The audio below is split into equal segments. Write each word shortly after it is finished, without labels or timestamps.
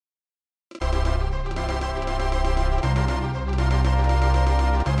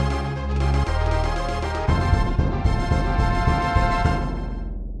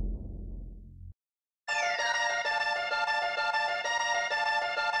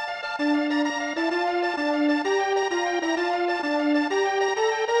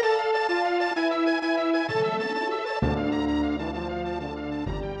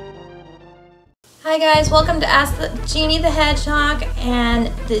guys, welcome to Ask Genie the Hedgehog, and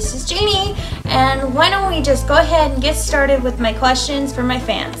this is Genie, and why don't we just go ahead and get started with my questions for my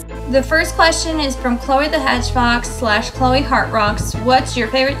fans. The first question is from Chloe the Hedgehog / Chloe Heartrocks. What's your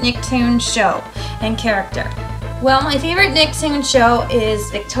favorite Nicktoon show and character? Well, my favorite Nicktoon show is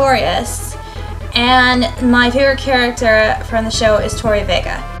Victorious, and my favorite character from the show is Tori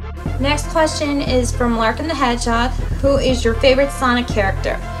Vega. Next question is from Larkin the Hedgehog. Who is your favorite Sonic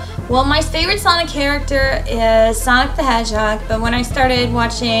character? Well, my favorite Sonic character is Sonic the Hedgehog, but when I started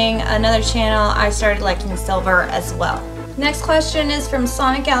watching another channel, I started liking Silver as well. Next question is from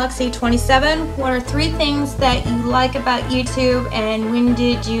Sonic Galaxy 27. What are 3 things that you like about YouTube, and when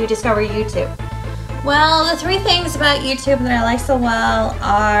did you discover YouTube? Well, the 3 things about YouTube that I like so well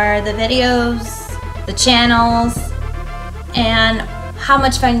are the videos, the channels, and how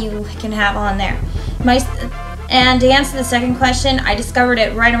much fun you can have on there. And to answer the second question, I discovered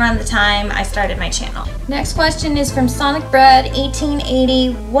it right around the time I started my channel. Next question is from Sonic Bread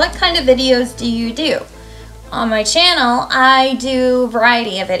 1880. What kind of videos do you do? On my channel, I do a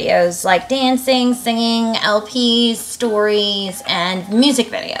variety of videos like dancing, singing, LPs, stories, and music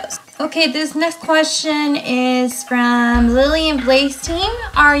videos. Okay, this next question is from Lily and Blaze Team.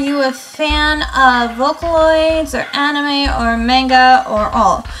 Are you a fan of Vocaloids or anime or manga or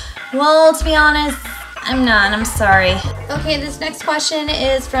all? Well, to be honest, I'm not, I'm sorry. Okay, this next question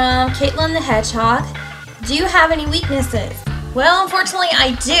is from Caitlin the Hedgehog. Do you have any weaknesses? Well, unfortunately,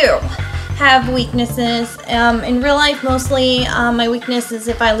 I do have weaknesses. In real life, mostly my weakness is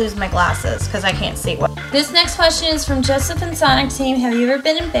if I lose my glasses, because I can't see well. This next question is from Joseph and Sonic Team. Have you ever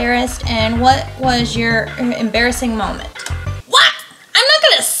been embarrassed, and what was your embarrassing moment? What? I'm not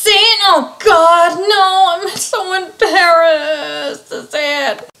gonna say it! Oh God, no, I'm so embarrassed to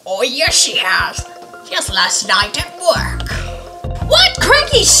say it. Oh yes, she has. Just last night at work. What?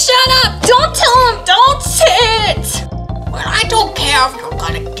 Cranky, shut up! Don't tell him! Don't say it! Well, I don't care if you're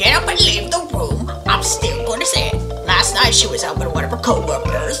gonna get up and leave the room. I'm still gonna say it. Last night she was out with one of her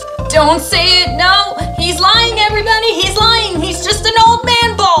co-workers. Don't say it! No! He's lying, everybody! He's lying! He's just an old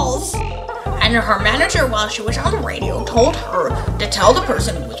man balls! And her manager, while she was on the radio, told her to tell the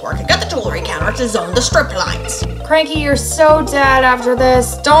person who was working at the jewelry counter to zone the strip lines. Cranky, you're so dead after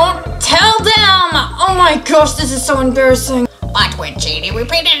this. Don't tell them! Oh my gosh, this is so embarrassing. But when Genie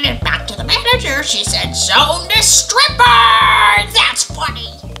repeated it back to the manager, she said, zone the strippers! That's funny.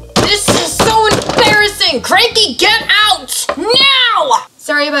 This is so embarrassing! Cranky, get out! Now!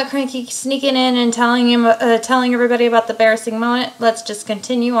 Sorry about Cranky sneaking in and telling everybody about the embarrassing moment. Let's just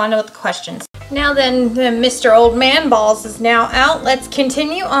continue on with the questions. Now then, Mr. Old Man Balls is now out. Let's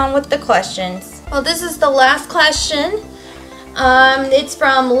continue on with the questions. Well, this is the last question. It's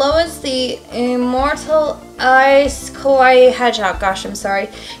from Lois the Immortal Ice Kawaii Hedgehog. Gosh, I'm sorry.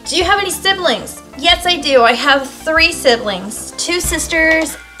 Do you have any siblings? Yes, I do. I have 3 siblings. 2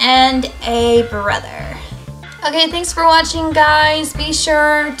 sisters and a brother. Okay, thanks for watching, guys. Be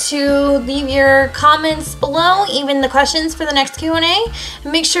sure to leave your comments below, even the questions for the next Q&A.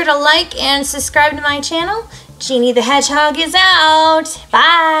 And make sure to like and subscribe to my channel. Genie the Hedgehog is out.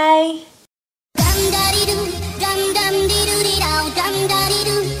 Bye.